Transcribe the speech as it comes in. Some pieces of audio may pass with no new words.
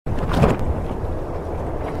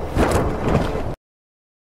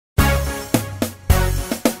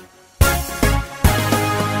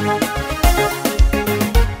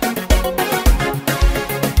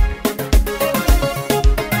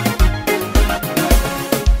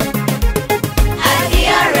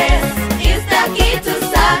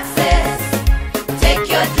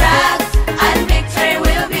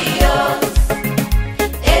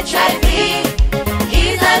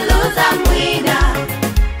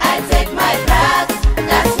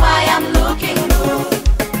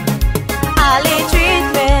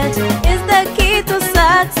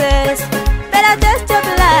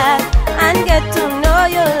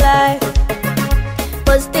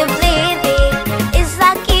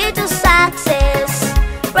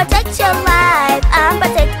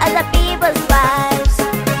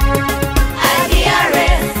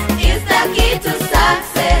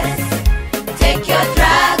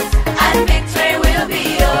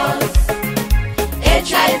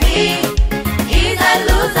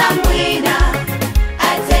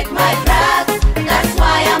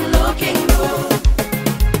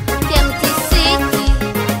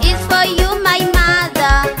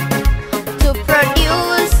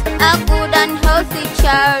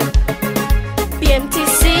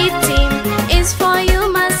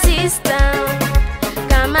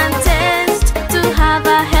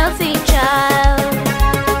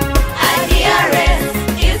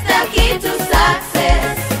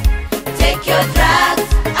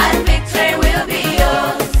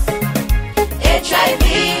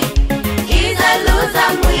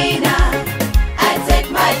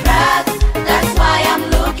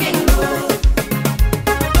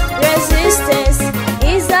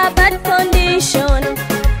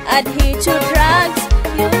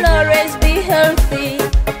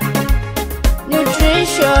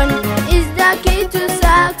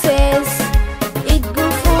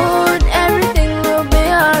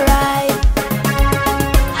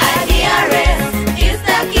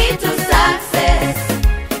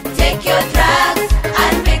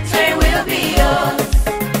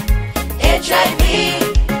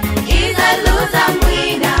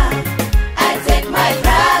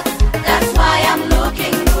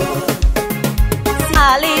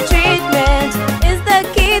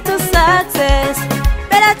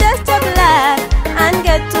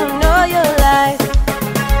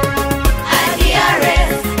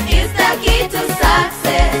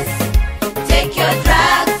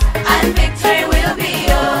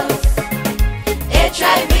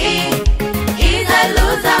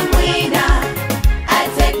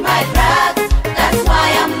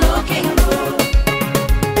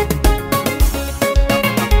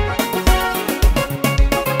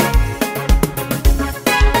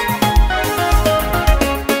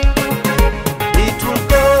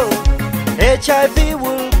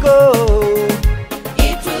go.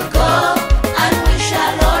 It will go, and we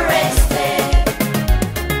shall always stay.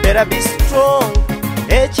 Better be strong,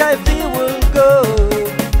 HIV will go.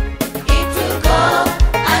 It will go,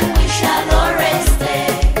 and we shall always stay.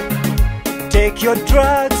 Take your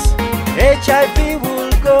drugs, HIV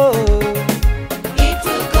will go. It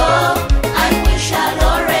will go, and we shall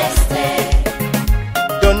always stay.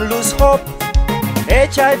 Don't lose hope,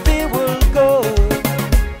 HIV will